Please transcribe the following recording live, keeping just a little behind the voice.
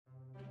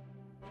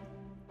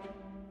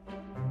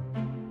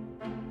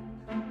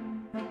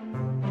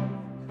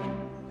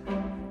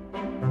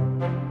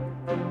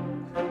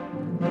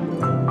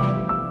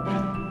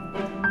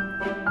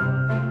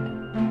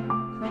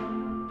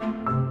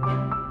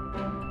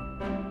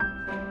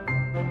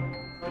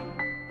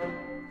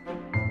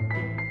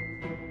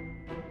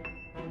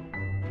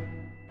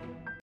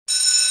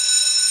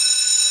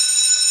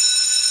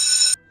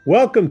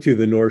Welcome to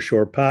the North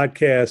Shore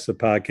Podcast, a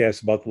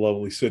podcast about the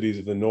lovely cities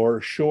of the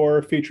North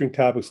Shore, featuring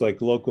topics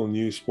like local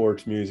news,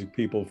 sports, music,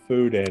 people,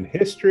 food, and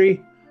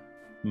history.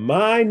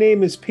 My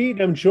name is Pete,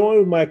 and I'm joined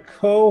with my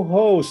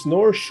co-host,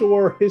 North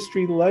Shore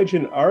history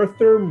legend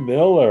Arthur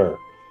Miller.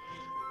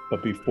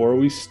 But before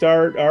we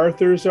start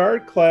Arthur's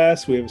art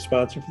class, we have a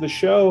sponsor for the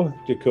show,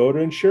 Dakota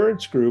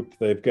Insurance Group.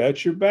 They've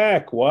got your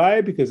back. Why?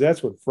 Because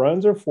that's what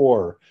friends are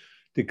for.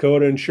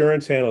 Dakota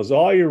Insurance handles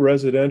all your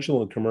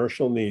residential and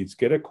commercial needs.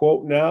 Get a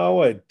quote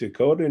now at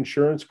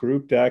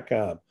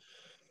dakotaInsuranceGroup.com.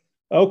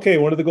 Okay,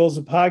 one of the goals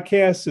of the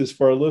podcast is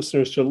for our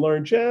listeners to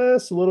learn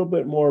just a little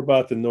bit more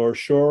about the North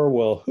Shore.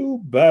 Well,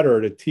 who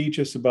better to teach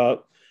us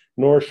about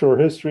North Shore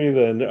history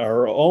than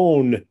our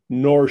own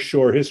North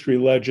Shore history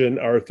legend,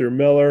 Arthur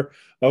Miller?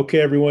 Okay,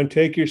 everyone,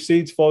 take your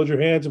seats, fold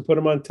your hands, and put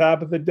them on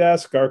top of the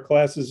desk. Our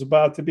class is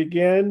about to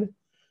begin.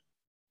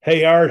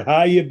 Hey, Art,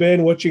 how you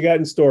been? What you got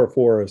in store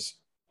for us?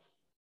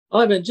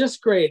 I've been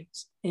just great,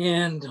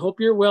 and hope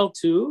you're well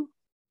too.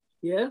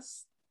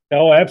 Yes.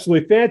 Oh,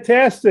 absolutely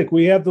fantastic.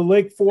 We have the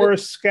Lake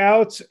Forest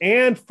Scouts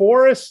and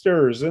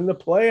Foresters in the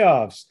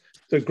playoffs.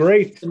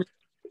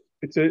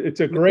 It's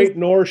a great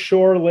North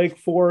Shore Lake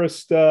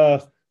Forest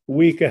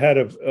week ahead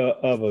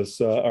of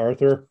us,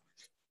 Arthur.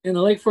 And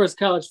the Lake Forest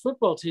College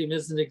football team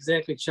isn't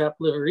exactly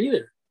chopped liver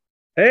either.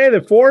 Hey,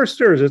 the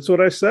Foresters. That's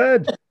what I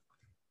said.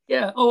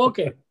 Yeah. Oh,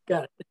 okay.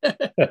 Got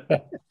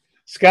it.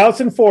 Scouts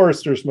and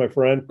Foresters, my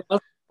friend.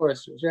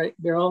 Foresters, right?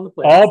 They're all in the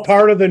playoffs. All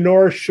part of the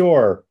North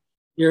Shore.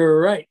 You're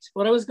right.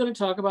 What I was going to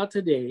talk about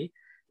today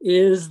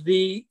is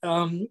the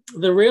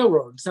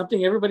railroad,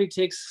 something everybody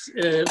takes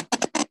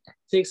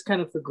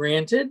kind of for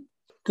granted.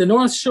 The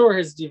North Shore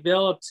has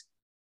developed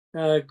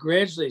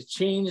gradually,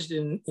 changed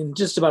in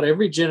just about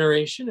every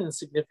generation in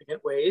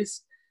significant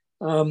ways.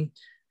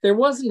 There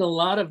wasn't a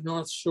lot of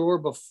North Shore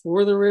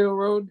before the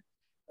railroad.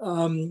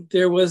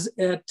 There was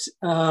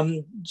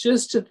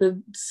just at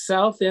the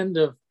south end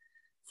of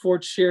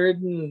Fort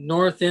Sheridan,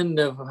 north end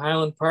of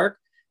Highland Park,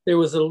 there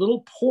was a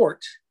little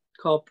port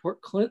called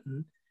Port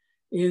Clinton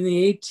in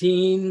the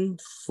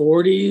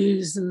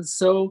 1840s and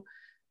so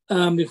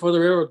before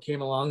the railroad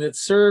came along that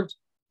served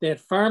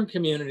that farm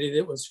community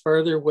that was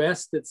farther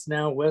west, that's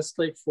now West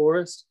Lake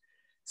Forest,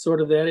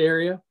 sort of that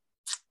area,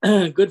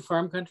 good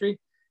farm country.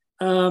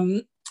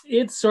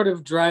 It sort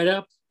of dried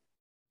up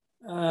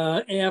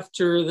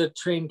after the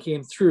train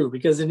came through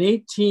because by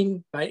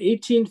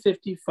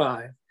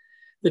 1855,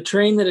 the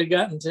train that had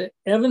gotten to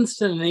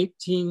Evanston in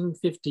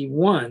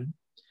 1851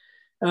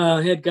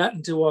 had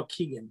gotten to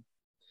Waukegan.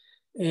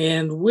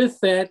 And with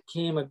that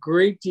came a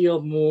great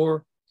deal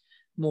more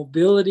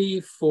mobility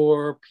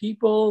for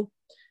people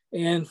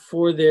and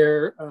for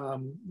their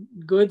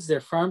goods,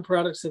 their farm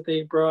products that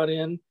they brought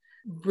in,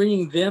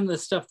 bringing them the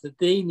stuff that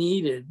they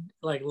needed,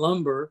 like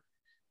lumber,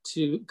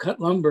 to cut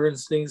lumber and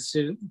things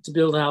to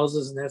build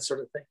houses and that sort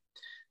of thing.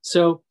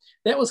 So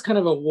that was kind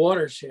of a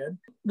watershed.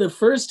 The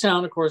first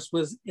town, of course,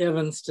 was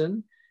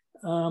Evanston.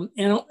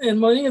 And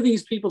many of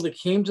these people that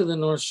came to the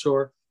North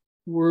Shore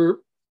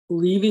were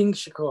leaving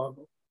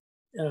Chicago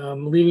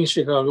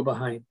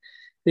behind.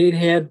 They'd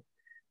had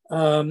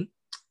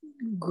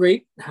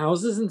great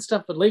houses and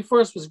stuff, but Lake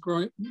Forest was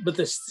growing, but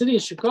the city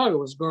of Chicago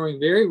was growing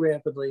very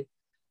rapidly,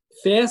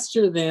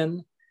 faster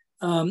than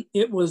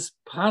it was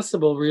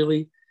possible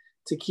really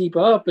to keep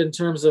up in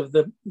terms of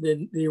the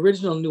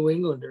original New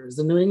Englanders.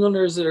 The New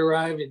Englanders that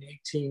arrived in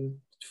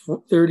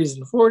 1830s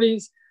and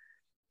 40s,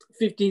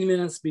 15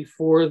 minutes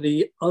before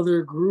the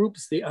other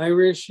groups, the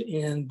Irish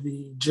and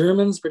the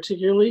Germans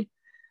particularly.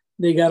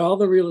 They got all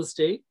the real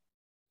estate.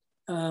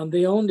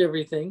 They owned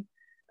everything.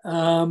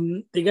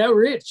 They got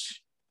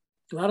rich.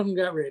 A lot of them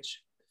got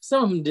rich.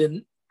 Some of them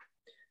didn't,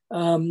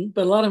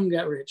 but a lot of them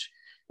got rich.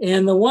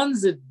 And the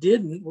ones that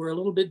didn't were a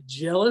little bit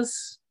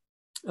jealous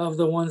of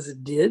the ones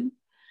that did.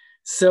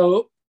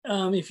 So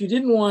if you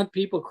didn't want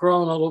people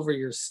crawling all over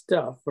your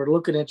stuff or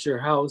looking at your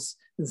house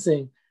and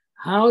saying,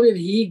 how did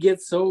he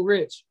get so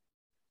rich?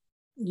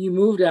 You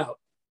moved out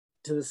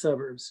to the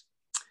suburbs.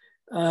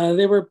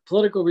 There were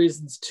political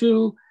reasons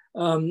too.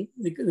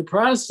 The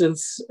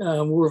Protestants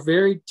were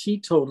very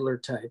teetotaler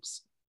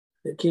types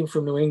that came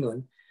from New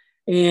England.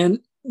 And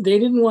they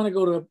didn't want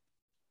to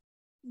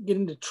get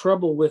into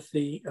trouble with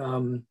the,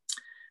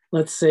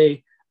 let's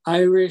say,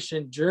 Irish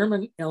and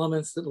German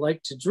elements that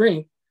like to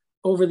drink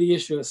over the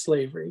issue of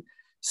slavery.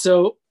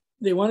 So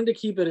they wanted to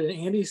keep it an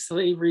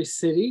anti-slavery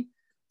city,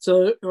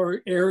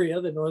 or area,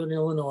 the Northern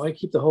Illinois,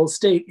 keep the whole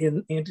state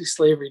in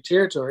anti-slavery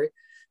territory.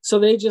 So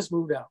they just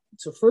moved out.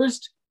 So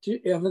first to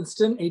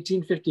Evanston,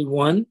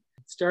 1851,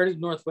 started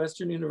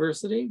Northwestern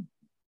University.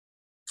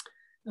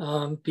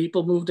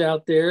 People moved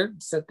out there,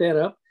 set that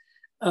up.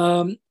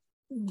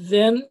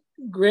 Then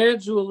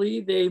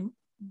gradually they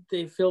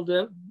filled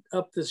up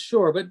the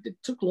shore, but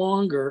it took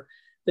longer.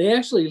 They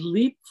actually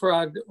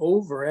leapfrogged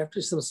over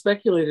after some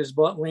speculators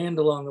bought land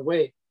along the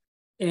way.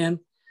 And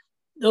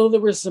though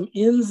there were some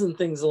inns and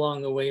things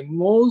along the way,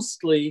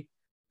 mostly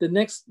they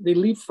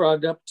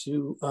leapfrogged up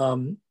to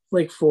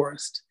Lake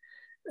Forest.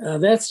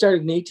 That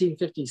started in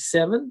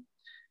 1857.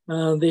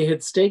 They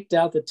had staked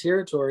out the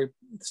territory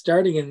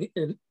starting in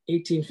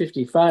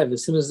 1855,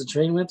 as soon as the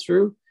train went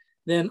through,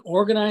 then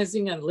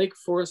organizing on Lake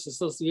Forest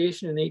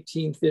Association in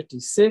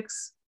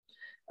 1856.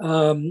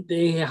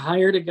 They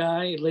hired a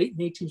guy late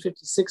in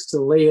 1856 to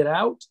lay it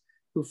out,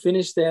 who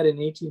finished that in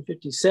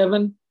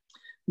 1857.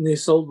 And they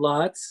sold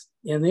lots,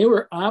 and they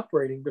were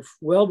operating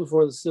well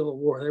before the Civil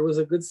War. There was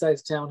a good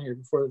sized town here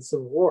before the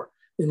Civil War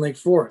in Lake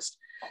Forest.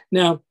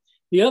 Now,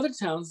 the other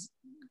towns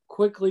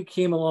quickly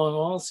came along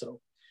also.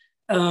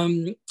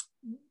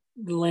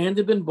 The land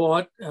had been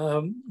bought.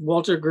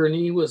 Walter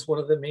Gurney was one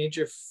of the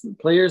major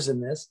players in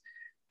this.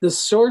 The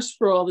source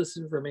for all this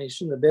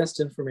information, the best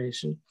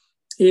information,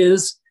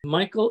 is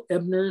Michael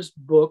Ebner's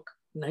book,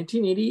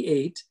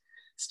 1988,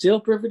 still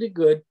perfectly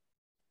good,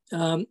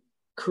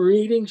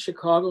 Creating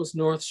Chicago's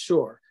North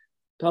Shore,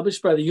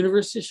 published by the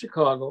University of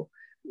Chicago.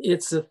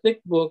 It's a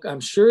thick book.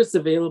 I'm sure it's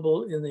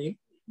available in the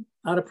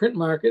out-of-print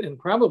market, and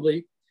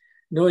probably,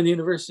 knowing the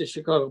University of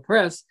Chicago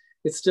Press,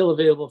 it's still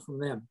available from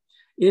them.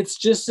 It's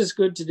just as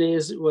good today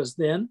as it was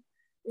then.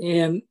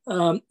 And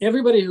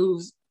everybody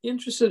who's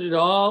interested at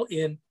all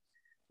in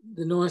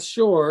the North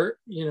Shore,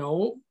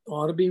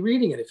 ought to be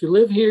reading it. If you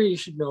live here, you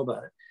should know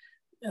about it.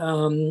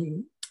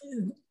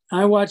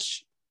 I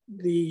watch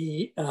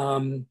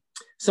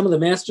some of the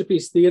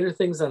Masterpiece Theater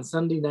things on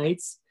Sunday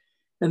nights,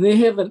 and they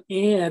have an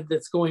ad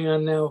that's going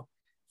on now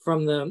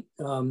from the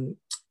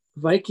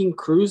Viking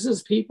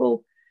Cruises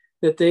people,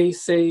 that they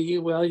say,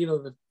 well,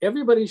 that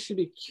everybody should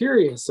be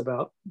curious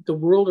about the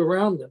world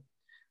around them.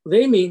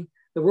 They mean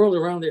the world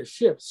around their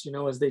ships,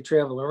 as they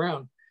travel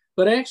around.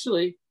 But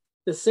actually,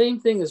 the same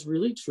thing is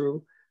really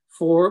true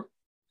for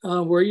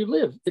where you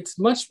live. It's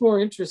much more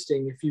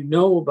interesting if you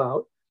know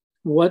about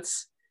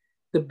what's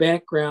the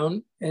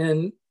background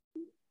and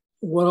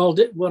what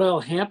all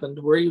happened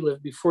where you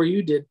live before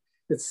you did.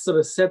 It sort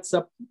of sets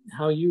up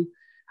how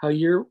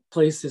your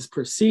place is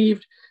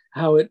perceived,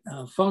 how it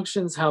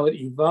functions, how it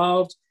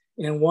evolved,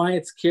 and why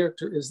its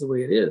character is the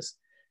way it is.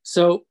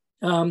 So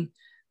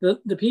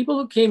the people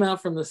who came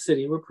out from the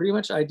city were pretty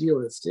much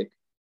idealistic.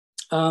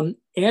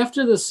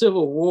 After the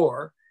Civil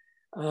War,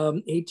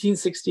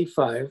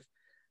 1865,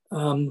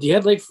 you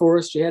had Lake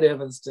Forest, you had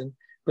Evanston,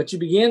 but you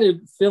began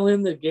to fill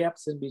in the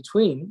gaps in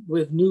between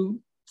with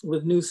new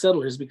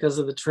settlers because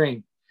of the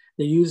train.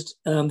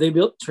 They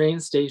built train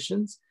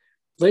stations.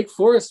 Lake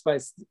Forest by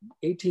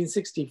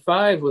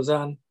 1865 was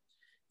on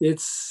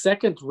its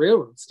second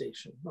railroad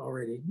station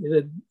already.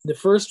 The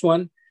first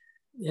one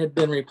had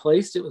been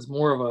replaced. It was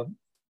more of a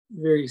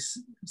very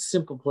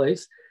simple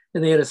place.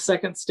 And they had a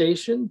second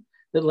station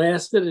that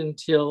lasted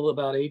until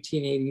about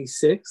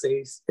 1886.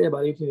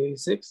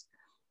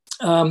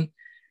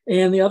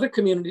 And the other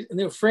communities, and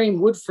they were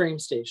wood frame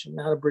station,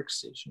 not a brick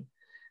station.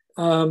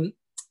 And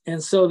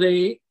so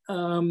the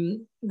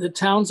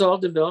towns all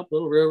developed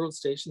little railroad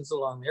stations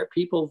along there.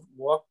 People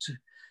walked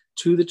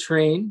to the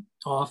train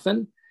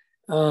often.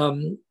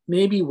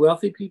 Maybe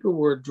wealthy people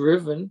were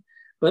driven,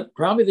 but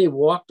probably they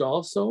walked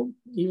also.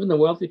 Even the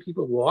wealthy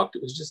people walked.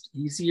 It was just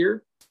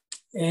easier.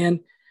 And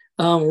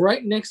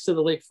right next to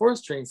the Lake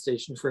Forest train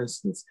station, for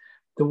instance,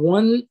 the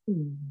one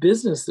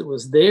business that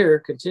was there,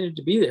 continued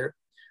to be there,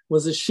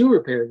 was a shoe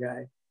repair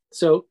guy.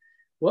 So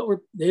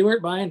they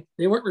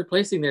weren't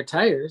replacing their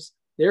tires,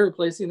 they were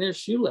replacing their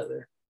shoe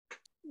leather.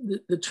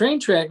 The train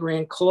track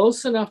ran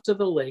close enough to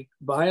the lake,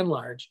 by and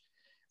large.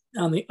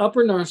 On the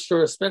upper North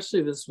Shore,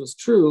 especially, this was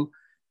true,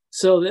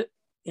 so that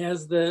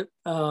as the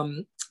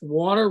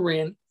water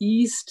ran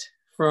east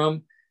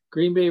from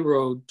Green Bay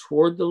Road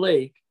toward the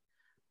lake,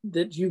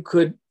 that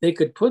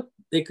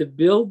they could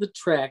build the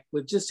track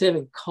with just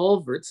having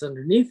culverts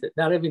underneath it,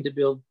 not having to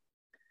build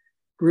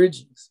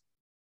bridges.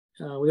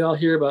 We all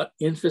hear about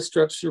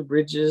infrastructure,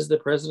 bridges, the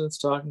president's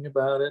talking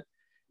about it,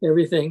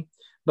 everything,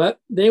 but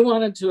they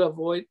wanted to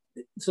avoid,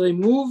 so they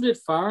moved it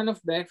far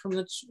enough back from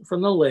the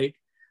lake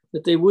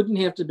that they wouldn't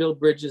have to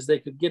build bridges. They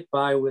could get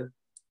by with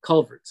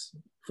culverts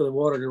for the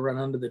water to run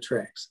under the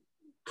tracks.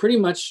 Pretty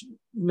much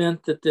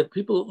meant that the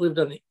people that lived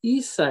on the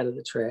east side of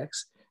the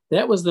tracks,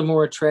 that was the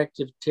more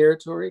attractive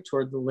territory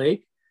toward the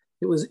lake.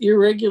 It was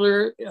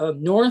irregular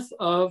north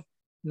of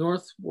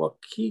North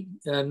Winnetka.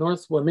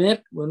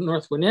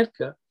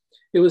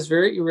 It was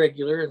very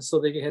irregular, and so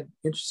they had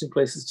interesting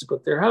places to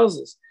put their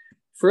houses.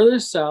 Further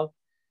south,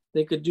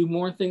 they could do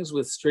more things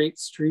with straight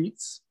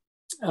streets.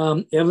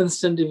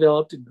 Evanston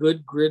developed a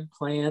good grid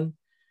plan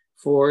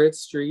for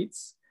its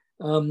streets.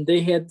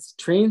 They had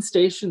train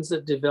stations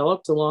that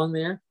developed along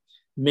there.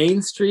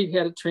 Main Street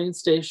had a train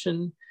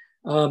station.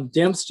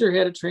 Dempster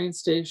had a train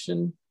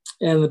station.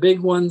 And the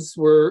big ones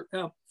were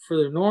up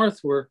further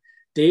north were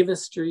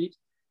Davis Street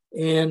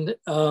and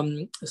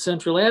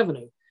Central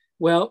Avenue.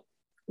 Well,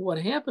 what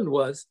happened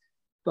was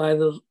by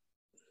the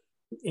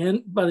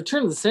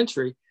turn of the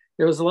century,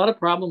 there was a lot of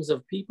problems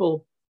of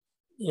people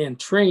and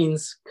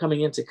trains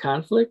coming into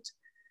conflict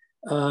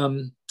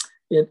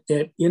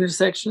at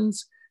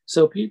intersections.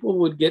 So people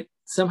would get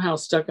somehow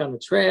stuck on the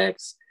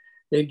tracks.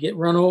 They'd get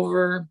run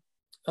over.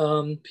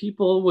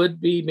 People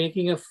would be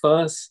making a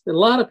fuss. A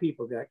lot of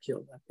people got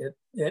killed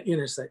at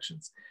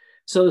intersections.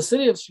 So the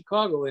city of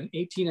Chicago in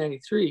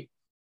 1893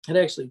 had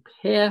actually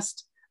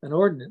passed an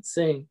ordinance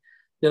saying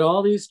that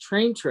all these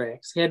train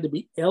tracks had to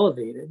be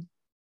elevated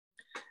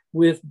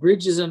with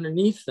bridges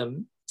underneath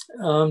them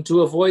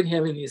to avoid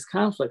having these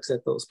conflicts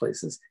at those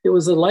places. It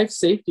was a life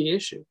safety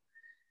issue.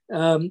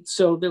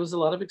 So there was a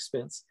lot of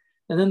expense.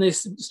 And then they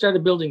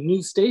started building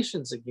new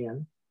stations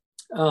again,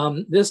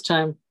 this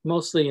time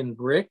mostly in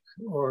brick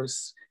or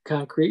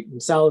concrete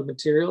and solid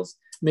materials,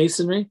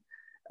 masonry.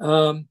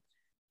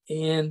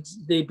 And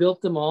they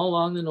built them all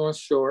along the North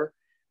Shore.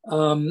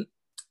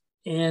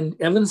 And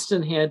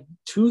Evanston had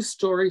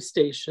 2-story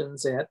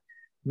stations at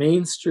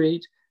Main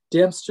Street.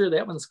 Dempster,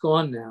 that one's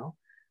gone now.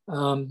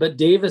 But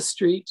Davis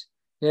Street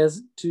has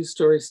a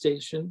 2-story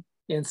station,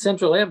 and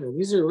Central Avenue.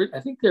 These are, I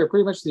think they're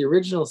pretty much the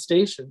original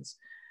stations.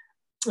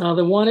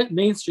 The one at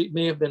Main Street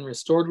may have been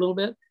restored a little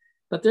bit,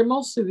 but they're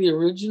mostly the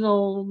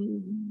original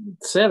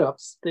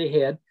setups they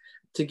had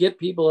to get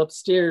people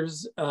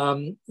upstairs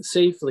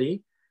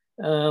safely,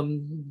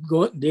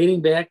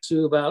 dating back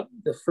to about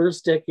the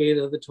first decade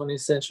of the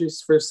 20th century,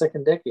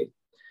 second decade.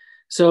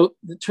 So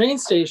the train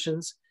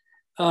stations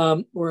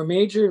were a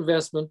major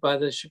investment by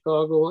the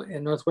Chicago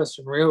and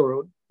Northwestern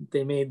Railroad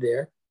they made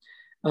there.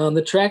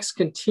 The tracks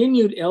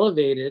continued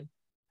elevated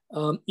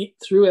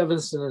through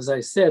Evanston, as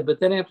I said, but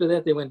then after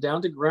that, they went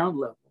down to ground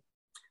level.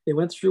 They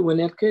went through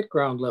Winnetka at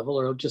ground level,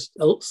 or just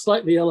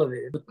slightly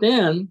elevated. But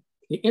then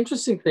the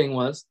interesting thing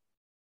was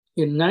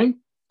in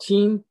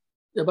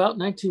about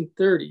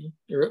 1930,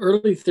 or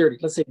early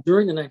 30s, let's say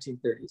during the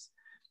 1930s,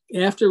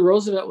 after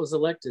Roosevelt was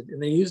elected,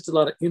 and they used a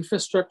lot of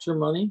infrastructure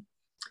money.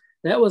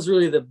 That was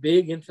really the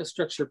big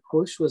infrastructure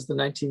push, was the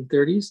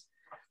 1930s.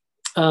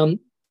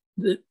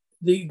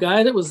 The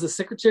guy that was the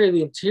Secretary of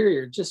the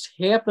Interior just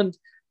happened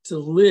to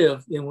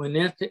live in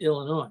Winnetka,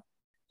 Illinois.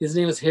 His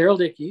name was Harold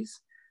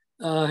Ickes,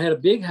 had a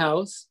big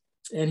house,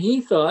 and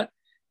he thought,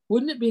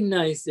 wouldn't it be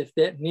nice if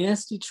that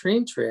nasty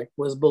train track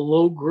was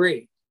below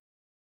grade?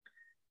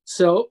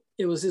 So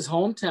it was his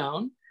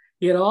hometown.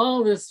 He had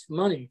all this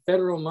money,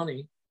 federal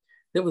money,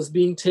 that was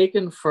being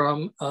taken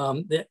from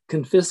the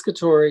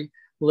confiscatory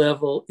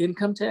level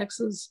income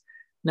taxes,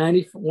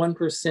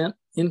 91%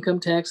 income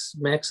tax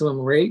maximum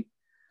rate.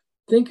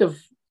 Think of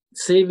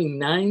saving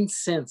 9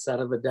 cents out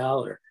of a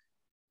dollar.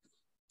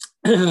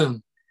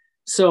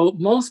 So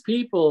most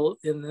people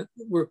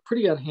were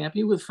pretty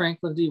unhappy with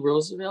Franklin D.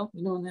 Roosevelt,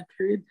 in that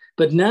period,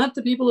 but not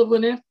the people of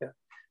Winnetka.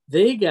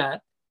 They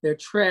got their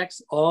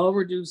tracks all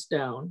reduced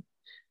down.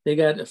 They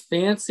got a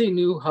fancy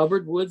new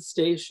Hubbard Wood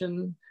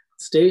station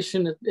at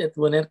the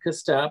Winnetka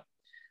stop.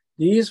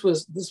 This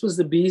was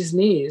the bee's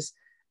knees.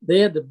 They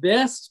had the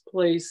best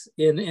place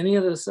in any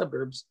of the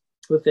suburbs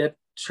with that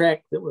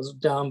track that was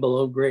down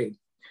below grade.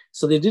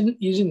 So you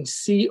didn't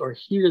see or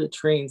hear the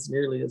trains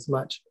nearly as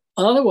much.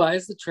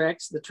 Otherwise,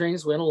 the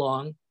trains went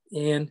along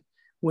and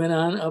went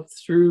on up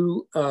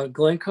through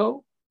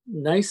Glencoe.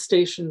 Nice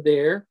station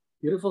there,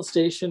 beautiful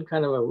station,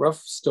 kind of a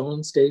rough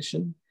stone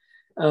station.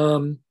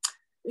 And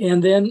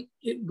then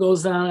it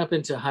goes on up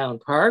into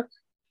Highland Park.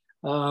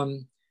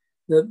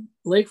 The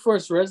Lake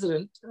Forest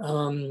residents,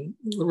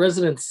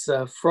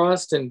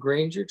 Frost and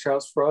Granger,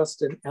 Charles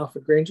Frost and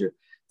Alfred Granger,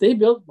 they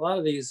built a lot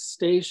of these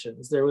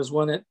stations. There was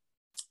one at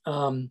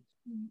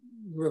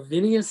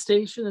Ravinia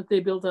Station that they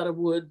built out of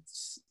wood.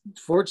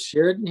 Fort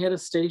Sheridan had a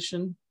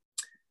station.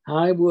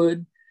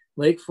 Highwood,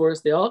 Lake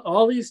Forest,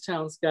 all these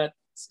towns got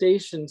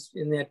stations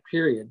in that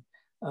period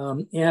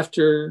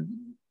after,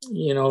 the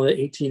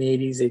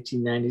 1880s,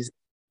 1890s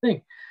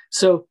thing.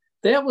 So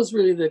that was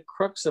really the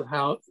crux of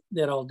how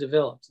that all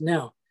developed.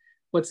 Now,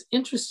 what's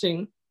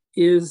interesting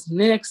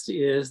next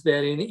is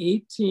that in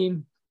the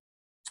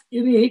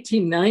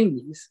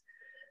 1890s,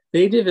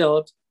 they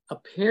developed a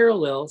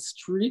parallel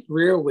street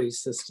railway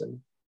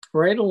system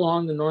right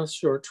along the North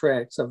Shore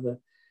tracks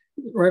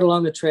right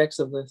along the tracks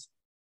of the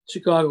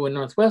Chicago and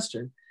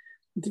Northwestern.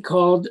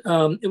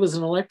 It was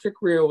an electric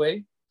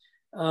railway.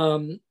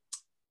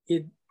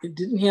 It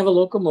didn't have a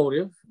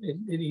locomotive.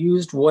 It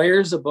used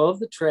wires above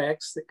the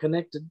tracks that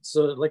connected,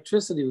 so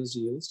electricity was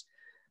used.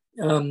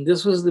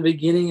 This was the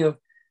beginning of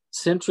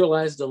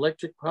centralized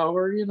electric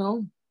power,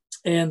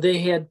 and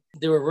they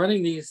were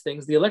running these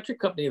things. The electric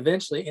company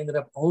eventually ended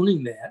up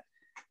owning that.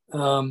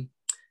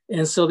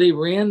 And so they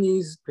ran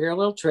these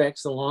parallel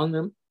tracks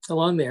along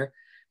there.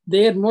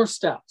 They had more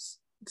stops.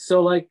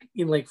 So like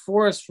in Lake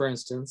Forest, for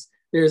instance,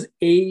 there's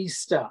a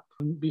stop.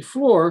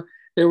 Before,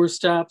 there were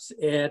stops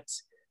at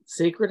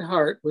Sacred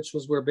Heart, which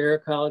was where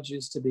Barrett College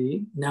used to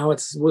be. Now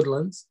it's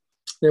Woodlands.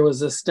 There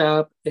was a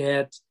stop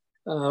at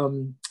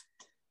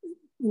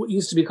what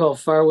used to be called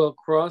Farwell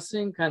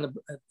Crossing, kind of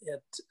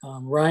at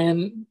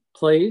Ryan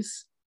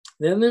Place.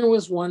 Then there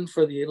was one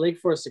for the Lake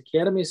Forest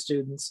Academy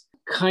students,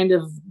 kind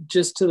of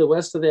just to the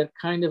west of that,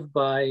 kind of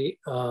by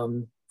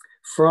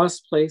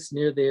Frost Place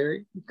near there,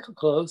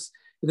 close.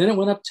 And then it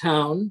went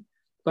uptown.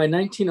 By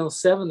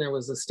 1907, there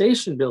was a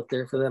station built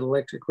there for that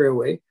electric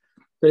railway,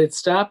 but it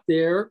stopped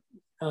there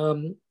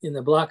in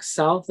the block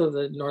south of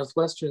the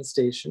Northwestern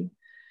station.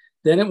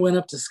 Then it went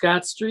up to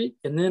Scott Street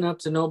and then up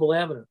to Noble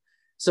Avenue.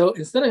 So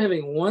instead of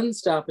having one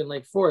stop in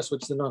Lake Forest,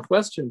 which the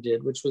Northwestern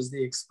did, which was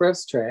the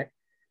express track,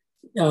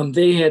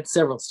 they had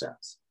several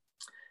stops.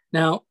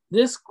 Now,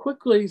 this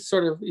quickly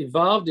sort of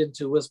evolved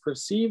into, was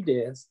perceived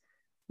as,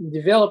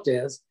 developed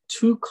as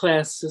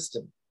two-class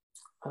system.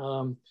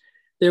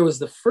 There was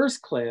the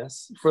first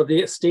class for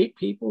the estate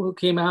people who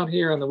came out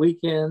here on the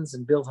weekends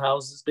and built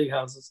houses, big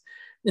houses,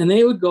 and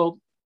they would go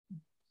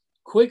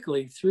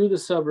quickly through the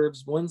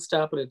suburbs, one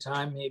stop at a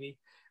time, maybe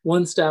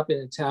one stop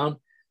in a town,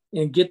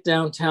 and get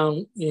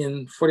downtown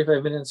in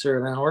 45 minutes or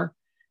an hour.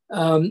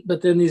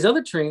 But then these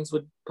other trains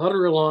would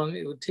putter along.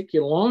 It would take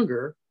you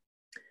longer,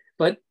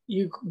 but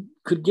you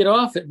could get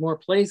off at more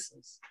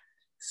places.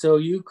 So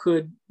you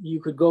could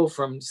go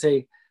from,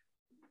 say,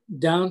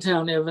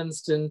 downtown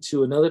Evanston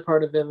to another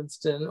part of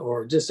Evanston,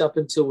 or just up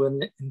into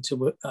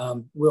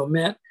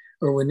Wilmette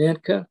or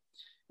Winnetka.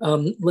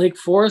 Lake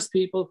Forest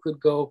people could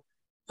go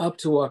up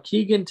to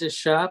Waukegan to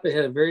shop. It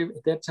had at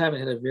that time, it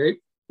had a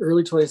very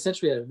early 20th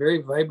century, had a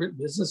very vibrant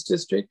business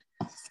district.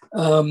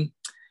 And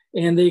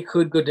they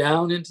could go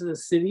down into the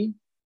city,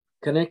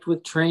 connect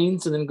with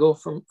trains, and then go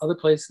from other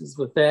places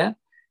with that.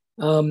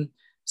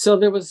 So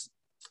there was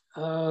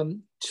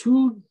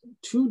two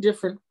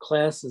different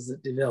classes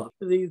that developed.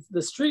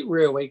 The street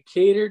railway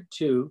catered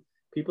to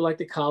people like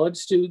the college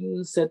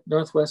students at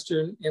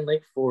Northwestern and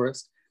Lake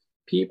Forest,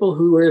 people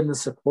who were in the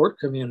support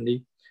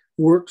community,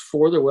 worked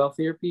for the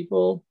wealthier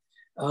people,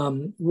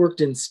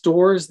 worked in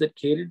stores that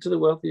catered to the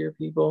wealthier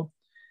people,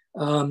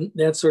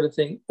 that sort of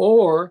thing.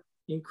 Or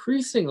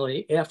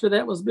increasingly, after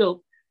that was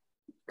built,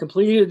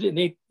 completed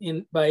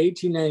by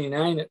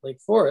 1899 at Lake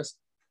Forest,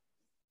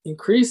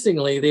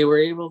 increasingly they were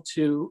able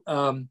to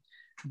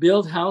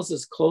build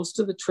houses close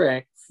to the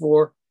track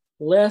for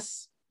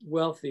less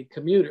wealthy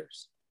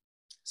commuters.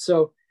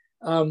 So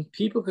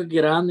people could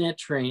get on that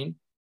train.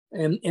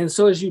 And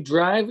so as you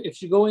drive,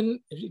 if you go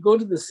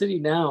to the city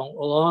now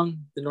along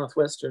the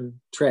Northwestern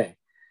track,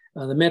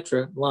 the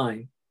Metra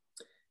line,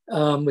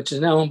 which is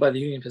now owned by the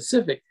Union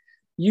Pacific,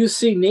 you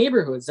see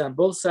neighborhoods on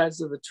both sides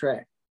of the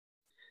track.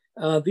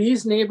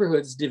 These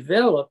neighborhoods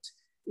developed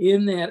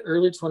in that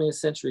early 20th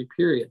century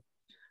period.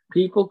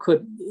 People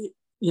could,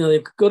 they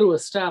could go to a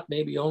stop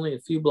maybe only a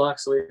few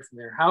blocks away from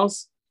their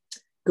house,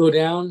 go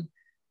down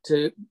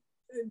to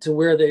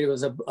where there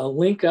was a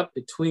link up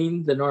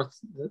between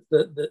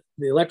the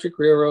electric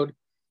railroad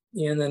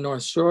and the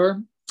North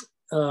Shore.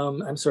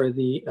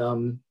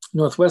 The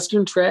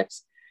Northwestern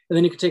tracks, and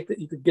then you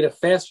could get a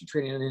faster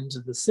train into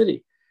the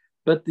city.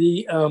 But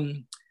the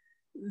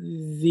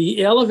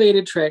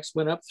elevated tracks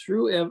went up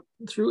through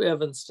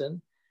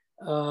Evanston,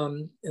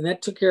 and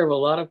that took care of a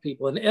lot of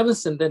people. And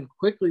Evanston then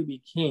quickly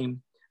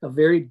became a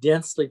very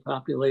densely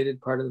populated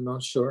part of the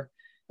North Shore,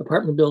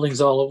 apartment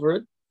buildings all over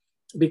it,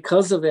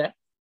 because of that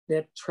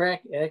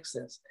track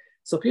access.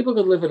 So people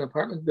could live in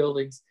apartment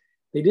buildings.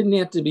 They didn't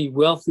have to be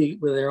wealthy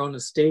with their own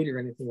estate or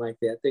anything like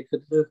that. They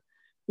could live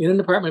in an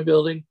apartment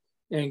building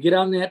and get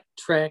on that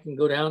track and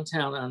go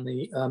downtown on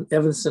the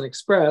Evanston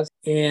Express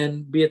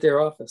and be at their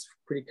office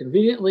pretty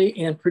conveniently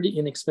and pretty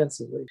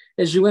inexpensively.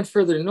 As you went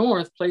further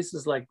north,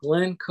 places like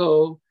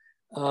Glencoe,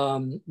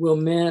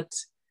 Wilmette,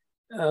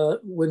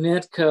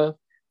 Winnetka,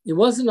 it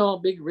wasn't all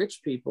big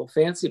rich people,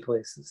 fancy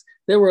places.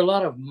 There were a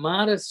lot of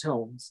modest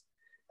homes,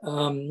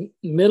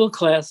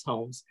 middle-class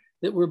homes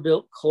that were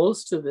built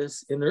close to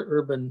this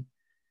interurban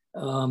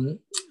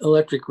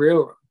electric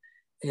railroad.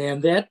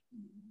 And that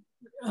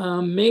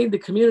made the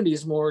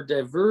communities more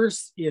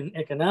diverse in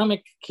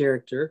economic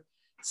character,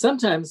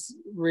 sometimes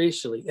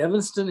racially.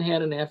 Evanston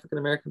had an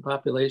African-American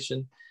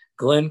population,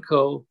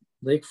 Glencoe,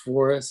 Lake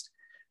Forest,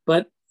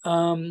 but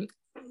much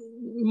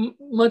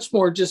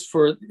more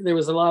there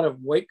was a lot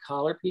of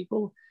white-collar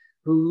people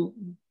who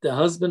the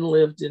husband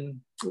lived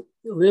in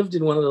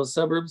one of those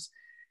suburbs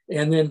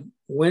and then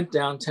went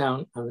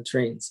downtown on the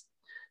trains.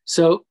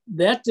 So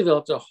that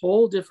developed a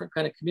whole different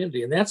kind of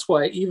community. And that's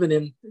why even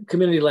in a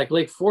community like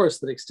Lake Forest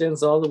that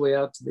extends all the way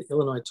out to the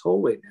Illinois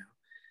Tollway now,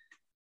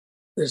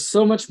 there's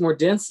so much more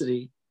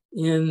density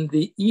in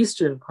the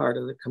eastern part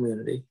of the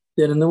community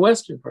than in the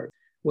western part.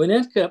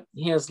 Winnetka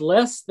has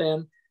less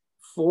than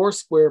 4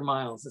 square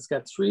miles. It's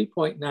got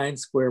 3.9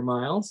 square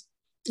miles.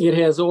 It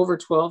has over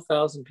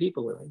 12,000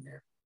 people living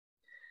there.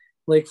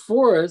 Lake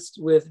Forest,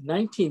 with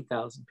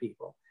 19,000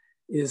 people,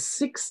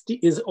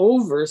 is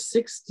over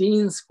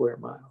 16 square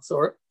miles,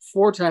 or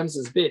 4 times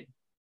as big.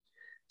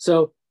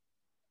 So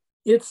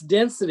its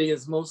density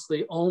is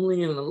mostly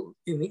only in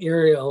the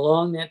area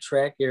along that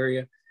track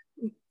area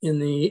in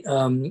the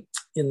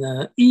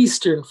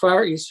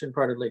far eastern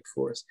part of Lake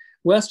Forest.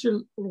 West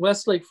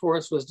Lake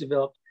Forest was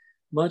developed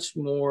much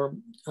more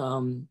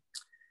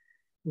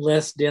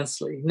less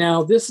densely.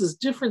 Now, this is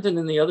different than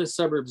in the other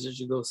suburbs as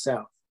you go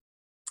south.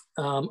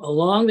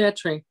 Along that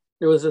train,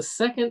 there was a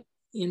second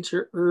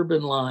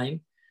interurban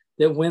line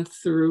that went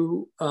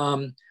through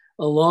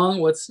along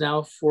what's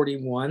now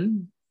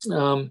 41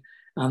 on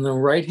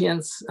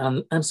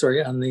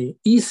the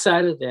east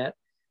side of that.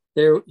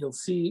 There you'll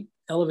see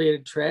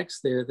elevated tracks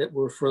there that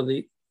were for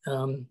the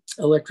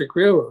electric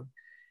railroad,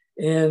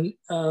 and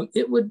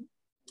it would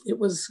it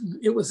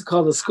was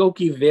called the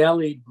Skokie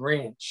Valley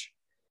Branch,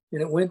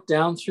 and it went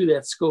down through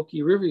that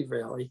Skokie River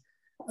Valley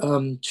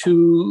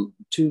to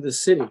the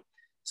city.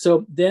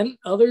 So then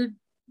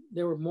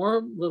there were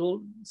more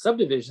little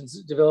subdivisions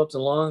that developed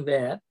along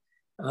that,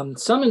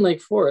 some in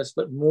Lake Forest,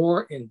 but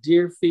more in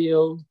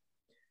Deerfield,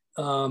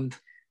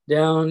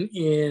 down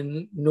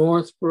in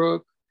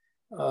Northbrook,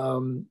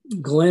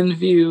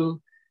 Glenview,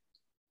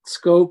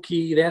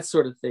 Skokie, that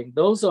sort of thing.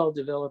 Those all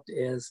developed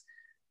as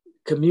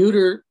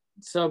commuter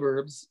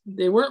suburbs.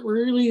 They weren't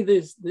really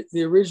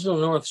the original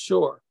North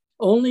Shore.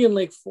 Only in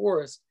Lake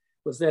Forest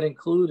was that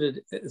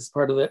included as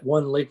part of that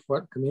one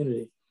lakefront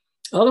community.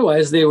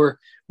 Otherwise, they were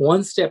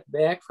one step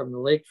back from the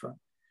lakefront.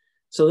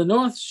 So the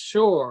North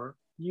Shore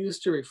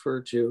used to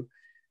refer to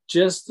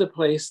just the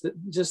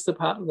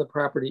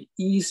property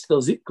east,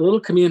 those little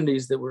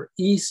communities that were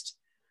east,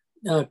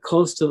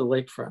 close to the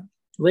lakefront.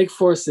 Lake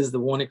Forest is the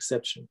one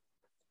exception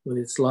with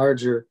its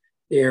larger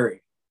area.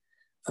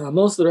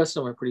 Most of the rest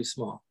of them are pretty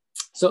small.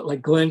 So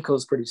like Glencoe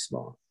is pretty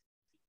small.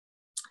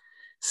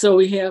 So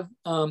we have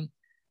a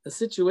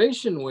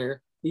situation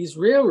where these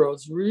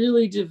railroads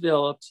really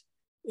developed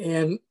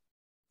and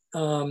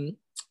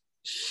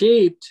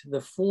shaped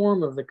the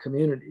form of the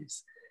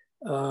communities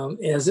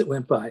as it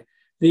went by.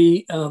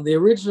 The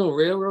original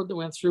railroad that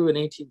went through in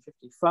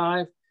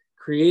 1855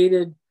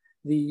 created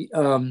the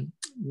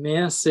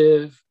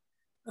massive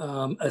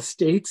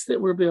estates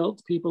that were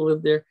built. People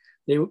lived there.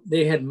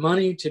 They had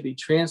money to be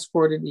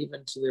transported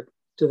even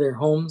to their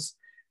homes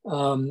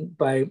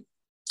by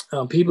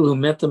people who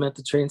met them at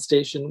the train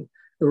station,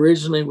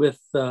 originally with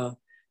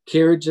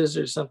carriages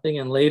or something,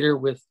 and later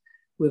with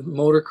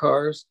motor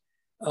cars.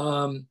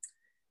 But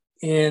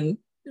in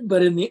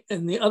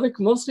the other,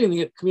 mostly in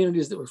the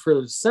communities that were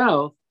further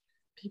south,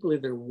 people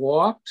either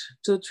walked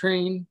to the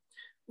train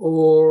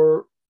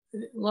or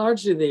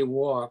largely they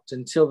walked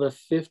until the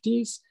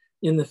 50s.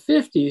 In the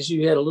 50s,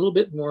 you had a little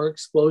bit more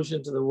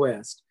explosion to the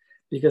west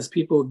because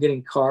people were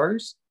getting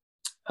cars.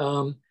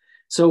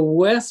 So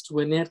West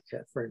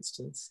Winnetka, for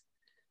instance,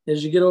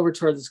 as you get over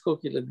toward the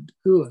Skokie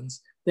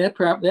Lagoons,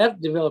 that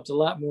developed a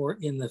lot more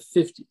in the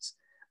 50s.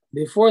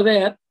 Before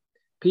that,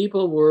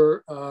 people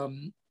were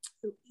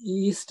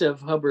east of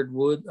Hubbard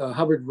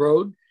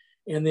Road,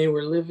 and they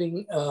were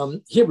living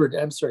Hibbard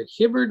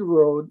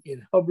Road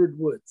in Hubbard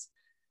Woods.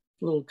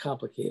 A little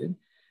complicated,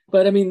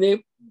 but I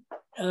mean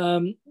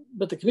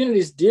but the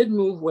communities did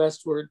move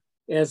westward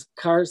as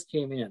cars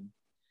came in,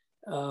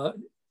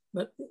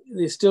 but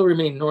they still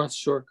remain North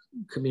Shore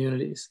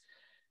communities.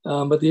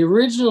 But the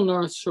original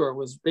North Shore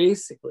was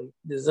basically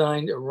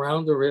designed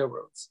around the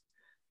railroads.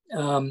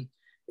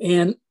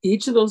 And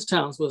each of those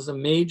towns was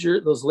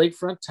those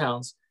lakefront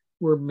towns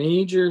were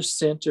major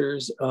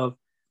centers of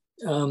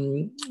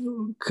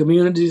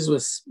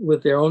communities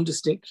with their own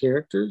distinct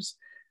characters.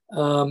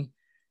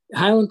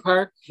 Highland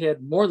Park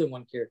had more than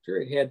one character.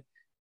 It had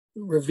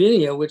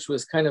Ravinia, which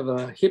was kind of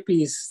a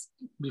hippies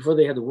before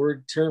they had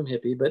the term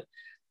hippie, but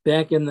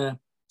back in the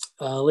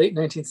late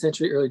 19th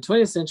century, early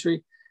 20th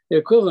century, the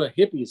equivalent of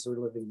hippies were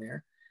living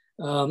there.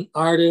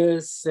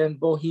 Artists and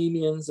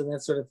bohemians and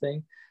that sort of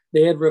thing.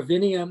 They had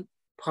Ravinia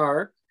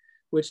Park,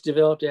 which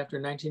developed after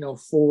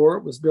 1904.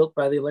 It was built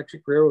by the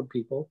Electric Railroad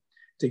people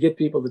to get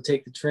people to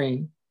take the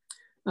train.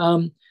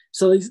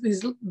 So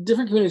these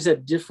different communities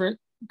had different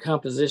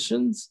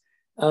compositions.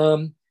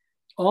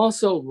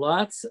 Also,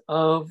 lots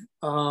of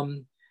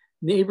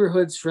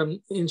neighborhoods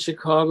in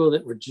Chicago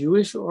that were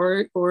Jewish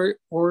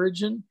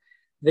origin.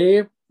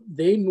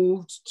 They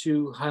moved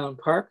to Highland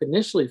Park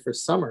initially for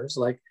summers,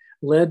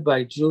 led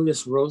by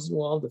Julius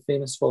Rosenwald, the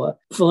famous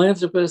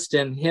philanthropist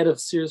and head of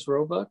Sears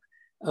Roebuck.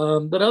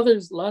 But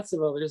lots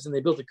of others, and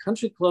they built a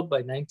country club by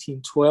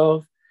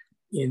 1912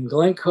 in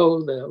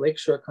Glencoe, the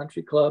Lakeshore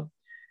Country Club.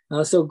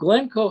 So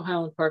Glencoe,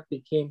 Highland Park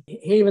became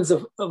havens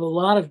of a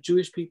lot of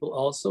Jewish people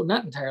also,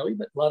 not entirely,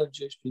 but a lot of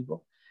Jewish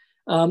people.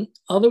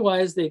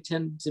 Otherwise, they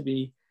tend to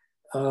be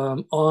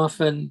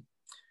often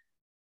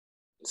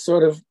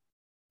sort of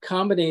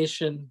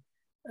combination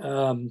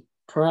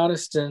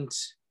Protestant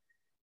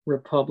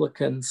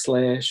Republican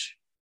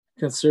 /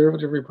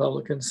 conservative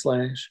Republican /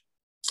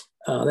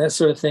 that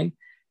sort of thing.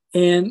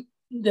 And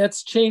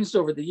that's changed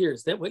over the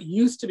years. That what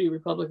used to be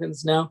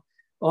Republicans now,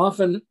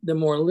 often the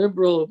more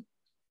liberal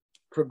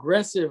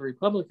progressive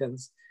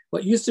Republicans,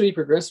 what used to be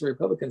progressive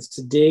Republicans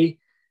today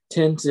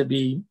tend to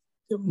be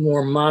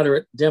more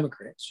moderate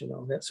Democrats,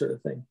 that sort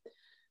of thing.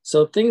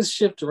 So things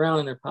shift around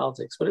in their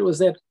politics, but it was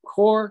that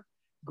core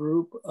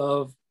group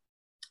of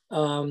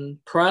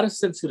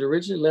Protestants who'd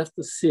originally left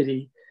the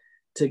city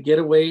to get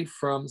away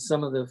from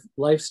some of the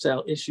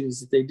lifestyle issues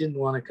that they didn't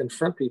want to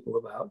confront people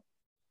about.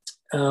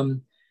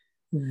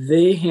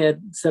 They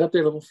had set up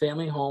their little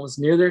family homes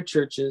near their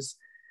churches,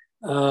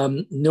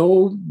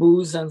 no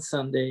booze on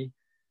Sunday,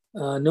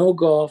 no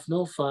golf,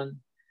 no fun,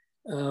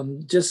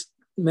 just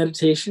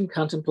meditation,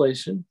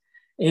 contemplation.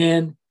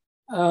 And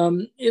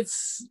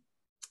it's,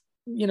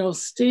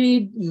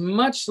 stayed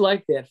much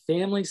like that,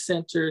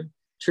 family-centered.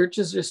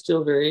 Churches are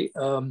still very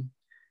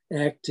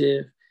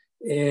active.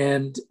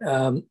 And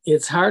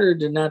it's harder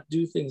to not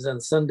do things on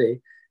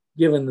Sunday,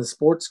 given the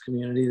sports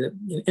community.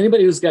 That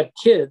anybody who's got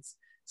kids,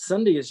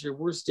 Sunday is your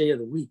worst day of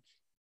the week,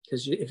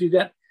 because if you've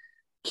got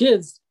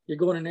kids, you're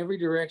going in every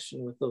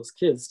direction with those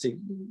kids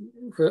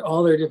for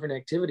all their different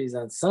activities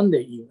on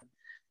Sunday even.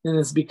 And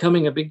it's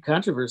becoming a big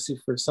controversy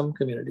for some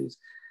communities.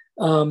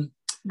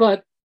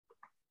 But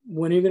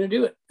when are you going to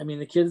do it? I mean,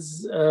 the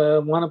kids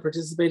want to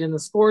participate in the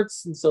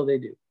sports, and so they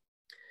do.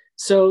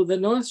 So the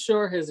North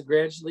Shore has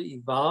gradually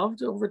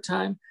evolved over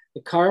time.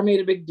 The car made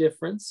a big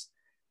difference.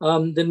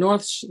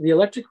 The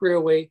electric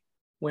railway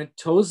went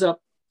toes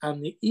up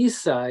on the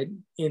east side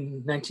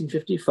in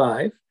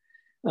 1955.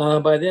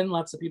 By then,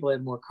 lots of people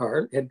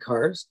had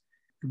cars.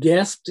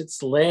 Gasped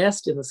its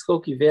last in the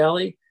Skokie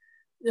Valley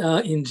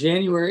in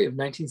January of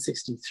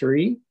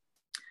 1963.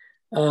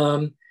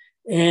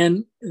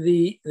 And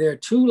there are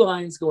two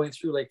lines going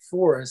through Lake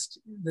Forest.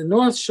 The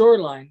North Shore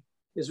line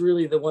is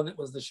really the one that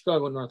was the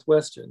Chicago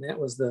Northwestern. That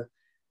was the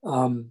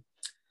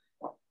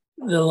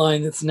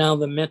line that's now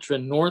the Metro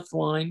North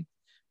line.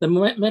 The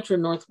Metro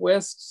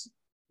Northwest,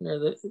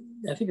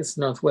 I think it's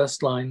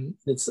Northwest line.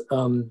 It's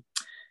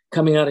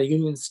coming out of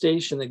Union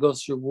Station that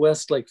goes through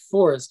West Lake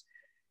Forest.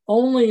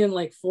 Only in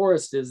Lake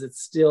Forest is it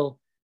still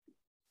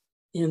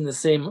in the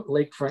same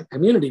lakefront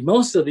community.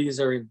 Most of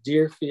these are in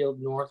Deerfield,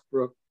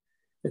 Northbrook,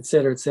 et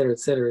cetera,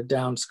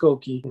 down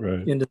Skokie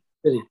into the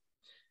city.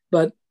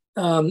 But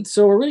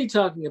so we're really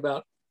talking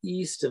about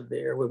east of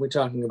there when we're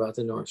talking about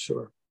the North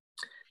Shore.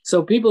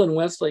 So people in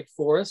West Lake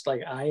Forest,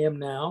 like I am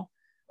now,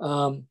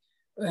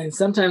 and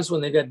sometimes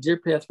when they've got Deer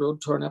Path Road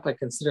torn up, I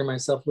consider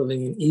myself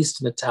living in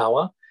East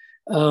Mattawa.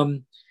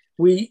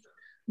 We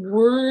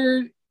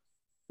were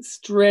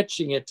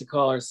stretching it to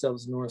call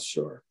ourselves North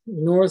Shore.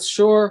 North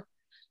Shore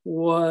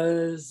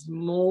was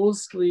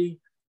mostly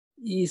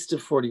east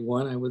of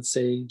 41, I would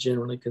say,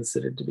 generally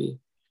considered to be.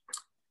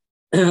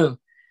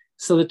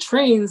 So the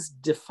trains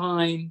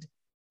defined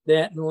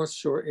that North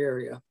Shore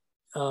area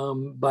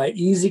by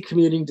easy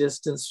commuting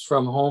distance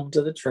from home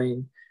to the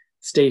train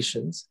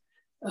stations.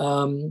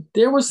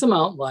 There were some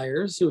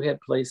outliers who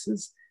had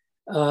places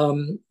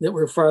that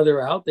were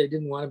farther out. They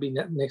didn't want to be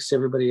next to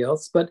everybody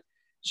else, but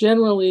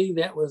generally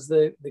that was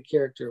the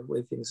character of the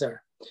way things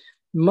are.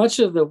 Much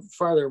of the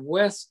farther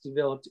west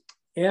developed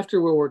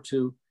after World War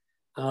II,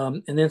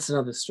 and that's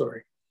another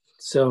story.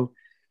 So,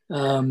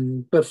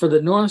 but for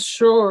the North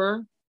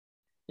Shore,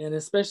 and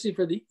especially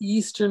for the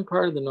eastern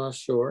part of the North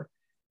Shore,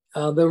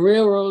 the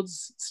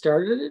railroads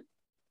started it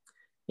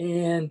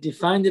and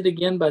defined it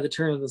again by the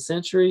turn of the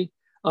century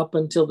up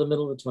until the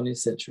middle of the 20th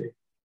century.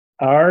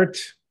 Art,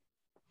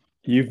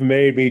 you've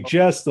made me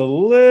just a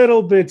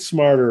little bit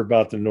smarter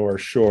about the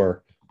North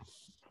Shore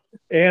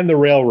and the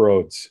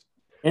railroads.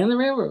 And the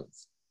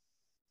railroads.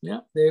 Yeah,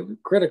 they were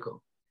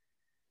critical.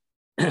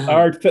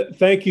 Art,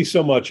 thank you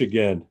so much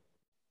again.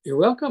 You're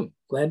welcome.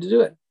 Glad to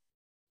do it.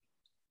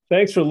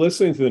 Thanks for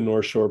listening to the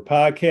North Shore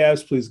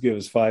Podcast. Please give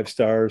us 5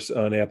 stars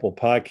on Apple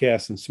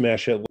Podcasts and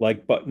smash that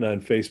like button on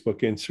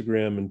Facebook,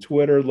 Instagram, and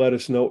Twitter. Let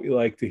us know what you'd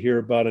like to hear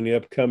about on the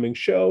upcoming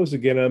shows.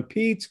 Again, I'm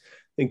Pete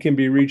and can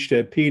be reached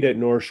at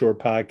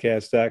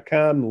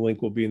pete@northshorepodcast.com. The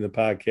link will be in the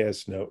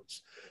podcast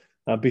notes.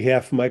 On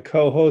behalf of my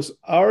co-host,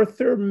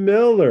 Arthur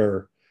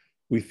Miller,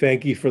 we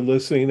thank you for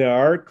listening to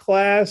Art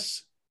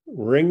Class.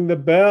 Ring the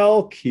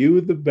bell,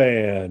 cue the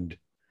band.